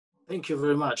Thank you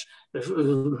very much.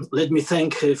 Let me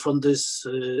thank for this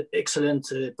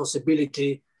excellent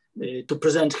possibility to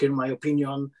present here my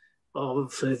opinion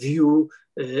of view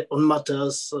on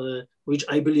matters which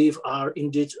I believe are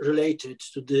indeed related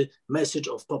to the message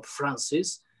of Pope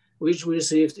Francis, which we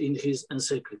received in his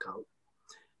encyclical.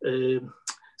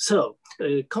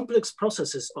 Complex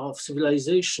processes of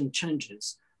civilization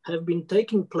changes have been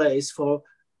taking place for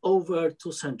over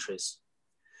 2 centuries.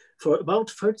 For about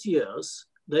 30 years,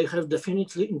 they have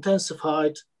definitely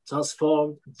intensified,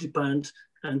 transformed, deepened,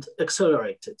 and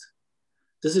accelerated.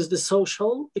 This is the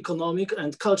social, economic,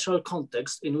 and cultural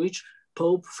context in which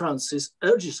Pope Francis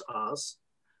urges us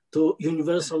to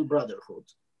universal brotherhood.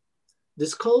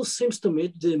 This call seems to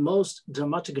meet the most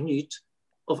dramatic need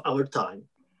of our time.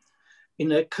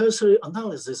 In a cursory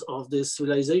analysis of the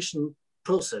civilization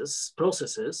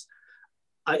processes,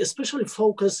 I especially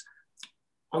focus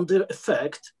on their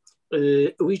effect,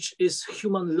 which is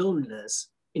human loneliness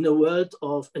in a world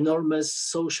of enormous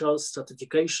social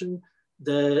stratification,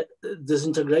 the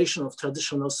disintegration of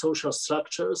traditional social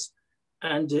structures,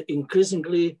 and the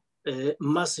increasingly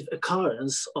massive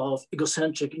occurrence of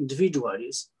egocentric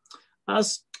individualism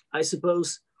as, I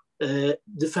suppose, a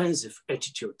defensive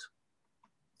attitude.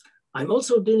 I'm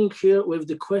also dealing here with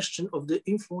the question of the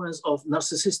influence of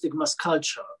narcissistic mass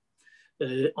culture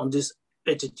on this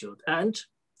attitude. And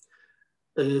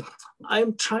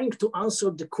I'm trying to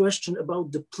answer the question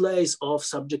about the place of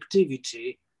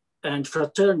subjectivity and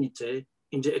fraternity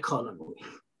in the economy.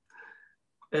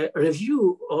 A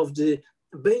review of the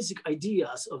basic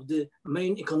ideas of the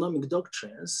main economic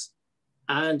doctrines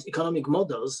and economic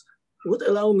models would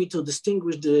allow me to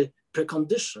distinguish the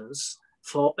preconditions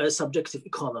for a subjective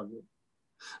economy.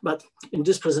 But in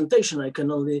this presentation, I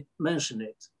can only mention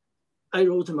it. I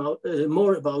wrote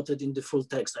more about it in the full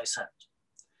text I sent.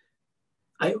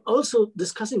 I'm also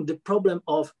discussing the problem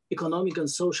of economic and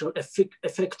social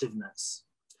effectiveness,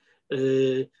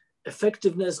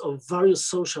 effectiveness of various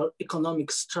social economic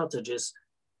strategies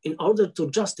in order to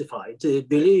justify the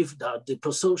belief that the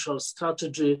pro-social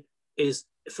strategy is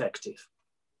effective.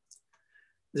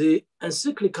 The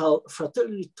encyclical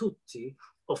Fratelli Tutti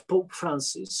of Pope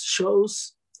Francis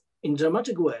shows in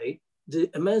dramatic way the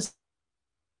immense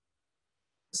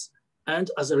and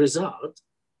as a result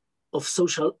of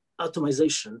social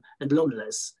atomization and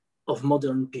loneliness of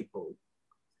modern people.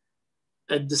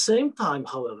 At the same time,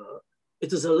 however,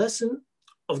 it is a lesson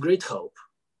of great hope.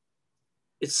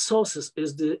 Its sources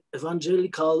is the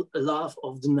evangelical love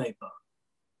of the neighbor,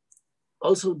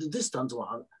 also the distant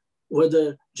one,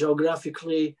 whether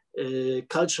geographically,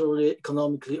 culturally,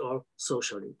 economically, or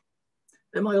socially.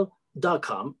 Emile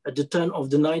Durkheim, at the turn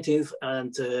of the 19th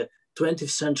and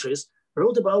 20th centuries,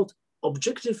 wrote about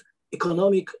objective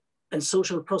economic and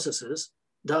social processes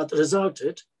that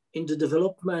resulted in the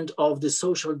development of the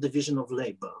social division of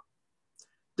labor.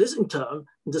 This in turn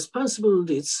indispensably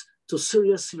leads to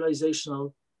serious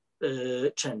civilizational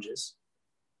changes.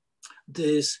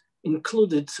 This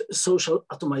included social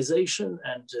atomization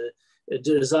and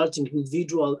the resulting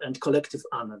individual and collective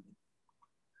anarchy.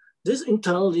 This in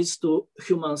turn leads to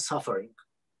human suffering.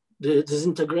 The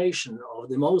disintegration of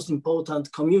the most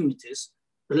important communities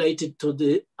related to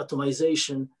the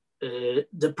atomization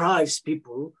deprives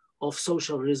people of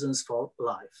social reasons for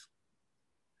life.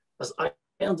 As I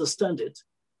understand it,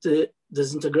 the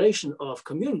disintegration of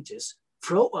communities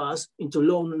throw us into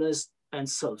loneliness and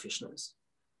selfishness.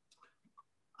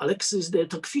 Alexis de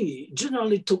Tocqueville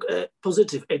generally took a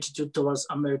positive attitude towards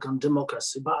American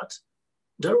democracy, but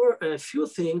there were a few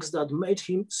things that made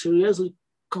him seriously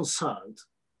concerned.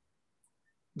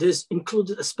 This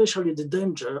included especially the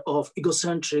danger of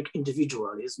egocentric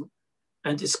individualism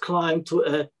and its climb to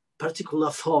a particular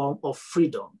form of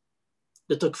freedom.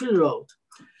 De Tocqueville wrote,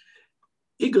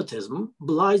 "Egotism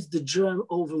blights the germ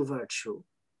of all virtue.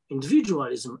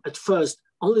 Individualism at first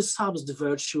only saps the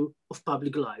virtue of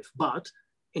public life, but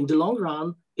in the long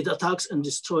run, it attacks and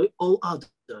destroys all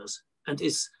others and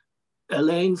is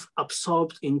alone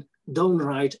absorbed in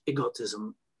downright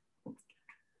egotism."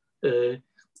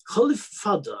 Holy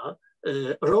Father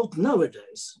wrote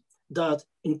nowadays that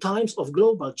in times of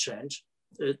global change,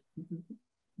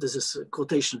 this is a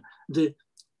quotation, the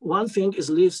one thing is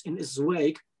lives in its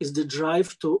wake is the drive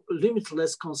to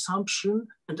limitless consumption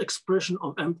and expression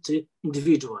of empty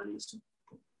individualism.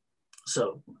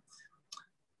 So,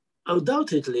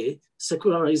 undoubtedly,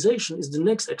 secularization is the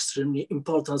next extremely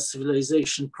important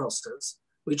civilization process,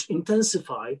 which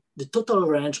intensifies the total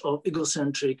range of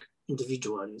egocentric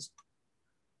individualism.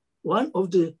 One of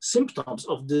the symptoms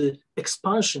of the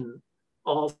expansion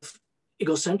of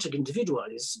egocentric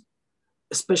individualism,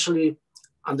 especially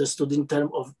understood in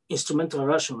terms of instrumental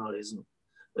rationalism,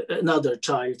 another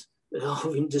child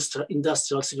of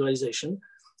industrial civilization,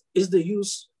 is the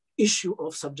issue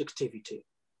of subjectivity.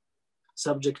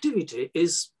 Subjectivity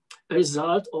is a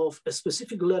result of a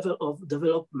specific level of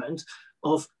development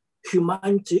of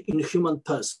humanity in human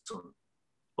person,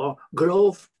 or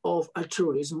growth of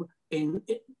altruism in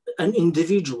an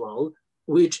individual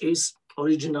which is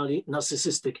originally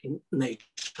narcissistic in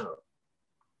nature.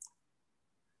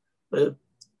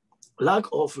 Lack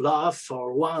of love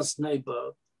for one's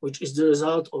neighbor, which is the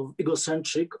result of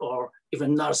egocentric or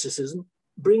even narcissism,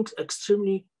 brings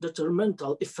extremely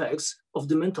detrimental effects of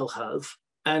the mental health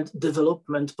and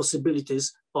development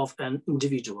possibilities of an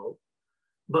individual.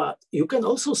 But you can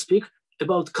also speak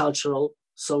about cultural,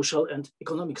 social, and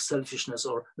economic selfishness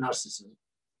or narcissism.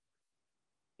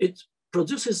 It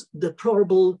produces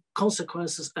deplorable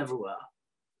consequences everywhere.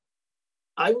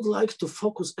 I would like to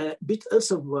focus a bit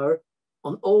elsewhere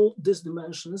on all these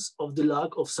dimensions of the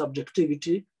lack of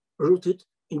subjectivity rooted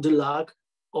in the lack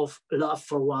of love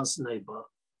for one's neighbor.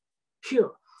 Here,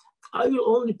 I will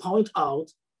only point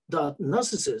out that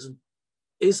narcissism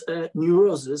is a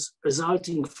neurosis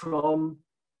resulting from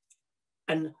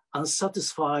an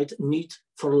unsatisfied need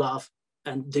for love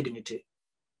and dignity.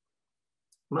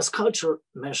 Mass culture,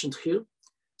 mentioned here,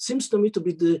 seems to me to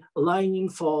be the lining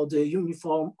for the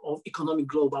uniform of economic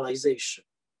globalization.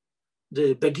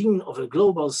 The beginning of a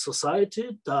global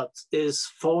society that is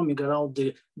forming around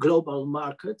the global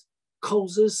market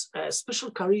causes a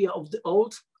special career of the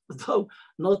old, though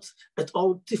not at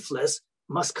all tithless,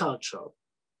 mass culture.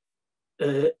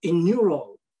 In new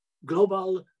role,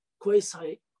 global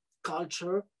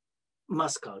quasi-culture,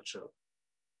 mass culture.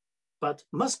 But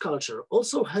mass culture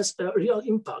also has a real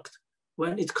impact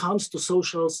when it comes to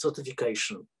social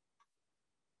stratification.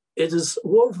 It is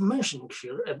worth mentioning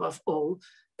here, above all,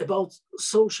 about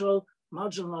social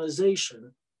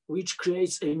marginalization, which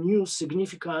creates a new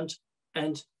significant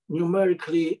and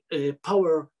numerically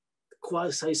power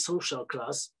quasi-social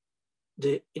class,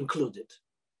 the included.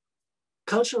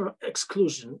 Cultural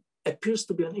exclusion appears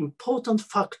to be an important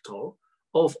factor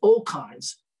of all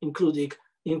kinds,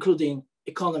 including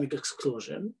economic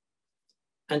exclusion,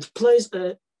 and plays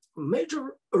a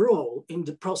major role in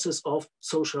the process of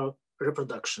social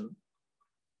reproduction.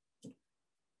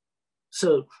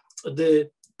 So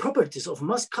the properties of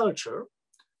mass culture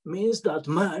means that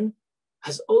man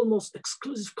has almost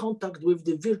exclusive contact with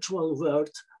the virtual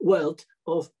world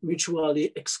of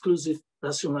mutually exclusive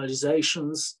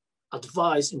rationalizations,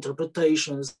 advice,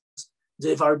 interpretations,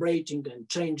 the vibrating and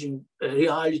changing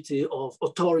reality of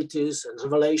authorities and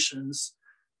revelations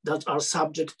that are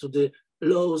subject to the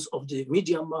laws of the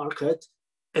media market,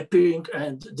 appearing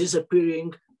and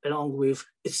disappearing along with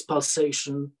its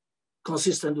pulsation,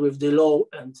 consistent with the law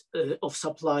of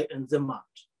supply and demand.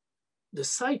 The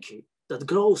psyche that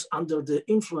grows under the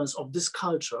influence of this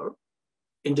culture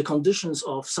in the conditions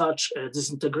of such a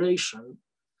disintegration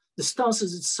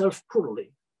distances itself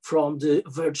poorly from the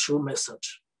virtue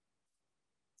message.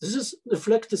 This is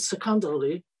reflected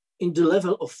secondarily in the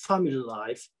level of family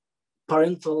life,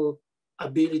 parental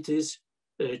abilities,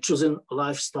 choosing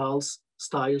lifestyles,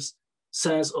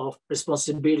 sense of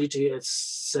responsibility,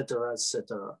 etc.,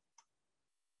 etc.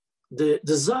 The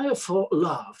desire for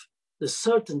love, the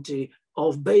certainty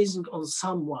of basing on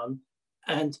someone,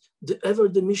 and the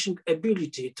ever-diminishing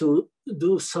ability to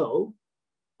do so,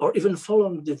 or even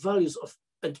following the values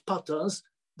and patterns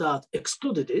that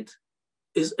excluded it,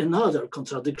 is another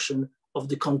contradiction of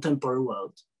the contemporary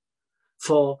world.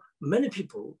 For many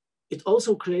people, it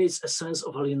also creates a sense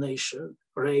of alienation,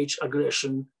 rage,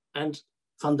 aggression, and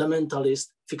fundamentalist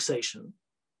fixation.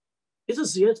 It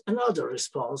is yet another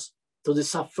response to the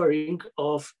suffering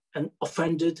of an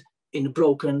offended and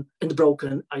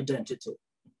broken identity.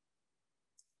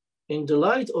 In the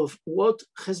light of what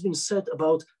has been said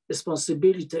about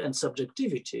responsibility and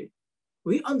subjectivity,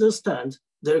 we understand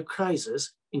their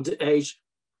crisis in the age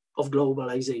of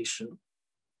globalization.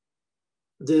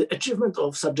 The achievement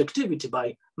of subjectivity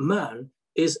by man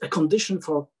is a condition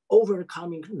for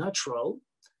overcoming natural,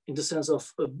 in the sense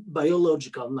of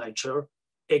biological nature,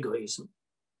 egoism.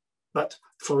 But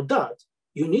for that,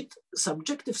 you need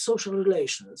subjective social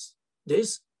relations.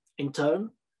 This, in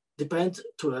turn, depends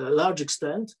to a large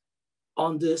extent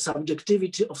on the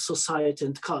subjectivity of society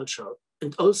and culture,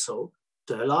 and also,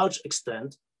 to a large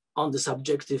extent, on the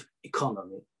subjective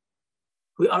economy.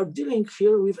 We are dealing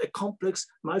here with a complex,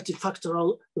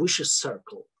 multifactorial vicious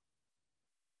circle.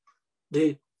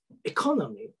 The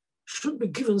economy should be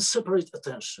given separate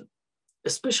attention.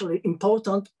 Especially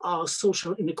important are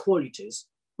social inequalities,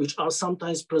 which are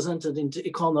sometimes presented in the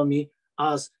economy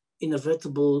as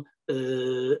inevitable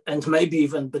and maybe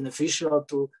even beneficial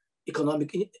to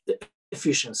economic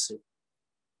efficiency.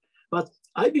 But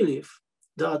I believe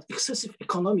that excessive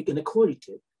economic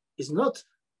inequality is not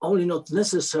only not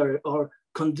necessary or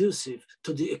conducive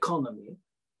to the economy,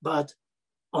 but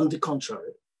on the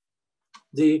contrary.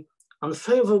 The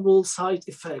unfavorable side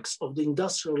effects of the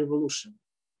Industrial Revolution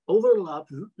overlap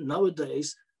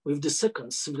nowadays with the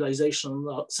second civilization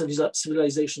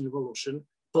revolution,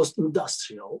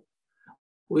 post-industrial,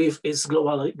 with its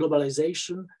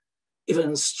globalization,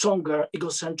 even stronger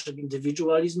egocentric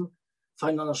individualism,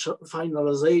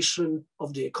 finalization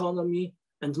of the economy,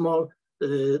 and more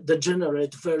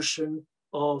degenerate version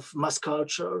of mass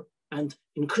culture, and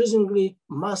increasingly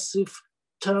massive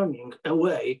turning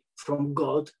away from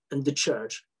God and the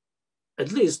church,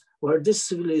 at least where this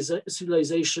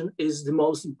civilization is the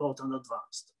most important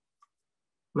advanced.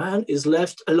 Man is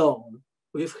left alone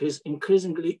with his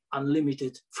increasingly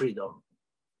unlimited freedom.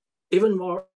 Even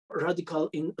more radical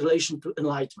in relation to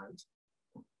enlightenment,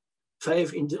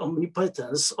 faith in the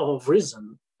omnipotence of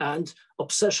reason and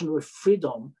obsession with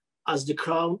freedom as the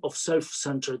crown of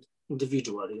self-centered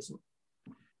individualism.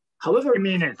 However, 3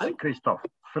 minutes, Krzysztof,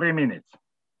 3 minutes.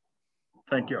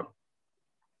 Thank you.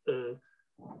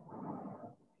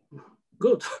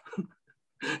 Good.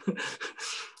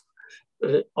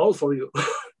 All for you.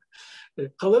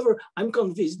 However, I'm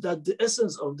convinced that the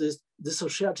essence of this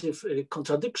dissociative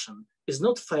contradiction is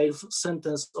not faith,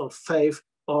 sentence of faith,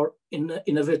 or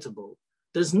inevitable.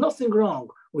 There's nothing wrong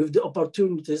with the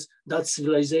opportunities that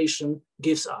civilization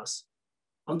gives us.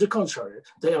 On the contrary,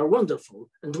 they are wonderful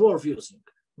and worth using,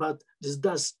 but this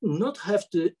does not have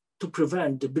to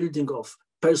prevent the building of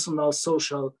personal,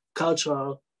 social,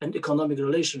 cultural, and economic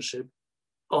relationship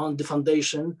on the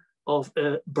foundation of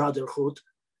a brotherhood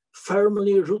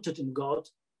firmly rooted in God,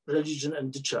 religion,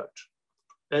 and the church.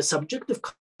 A subjective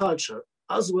culture,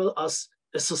 as well as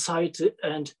a society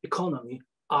and economy,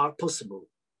 are possible.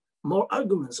 More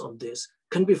arguments on this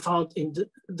can be found in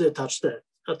the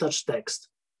attached text.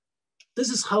 This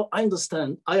is how I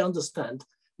understand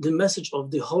the message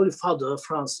of the Holy Father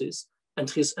Francis and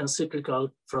his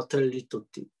encyclical Fratelli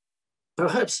Tutti.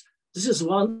 Perhaps this is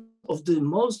one of the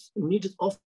most needed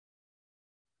offers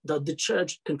that the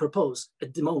church can propose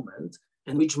at the moment,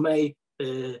 and which may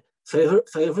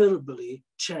favorably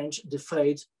change the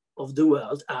fate of the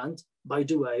world and, by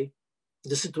the way,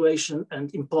 the situation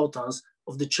and importance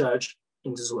of the church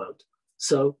in this world.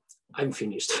 So I'm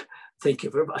finished. Thank you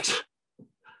very much.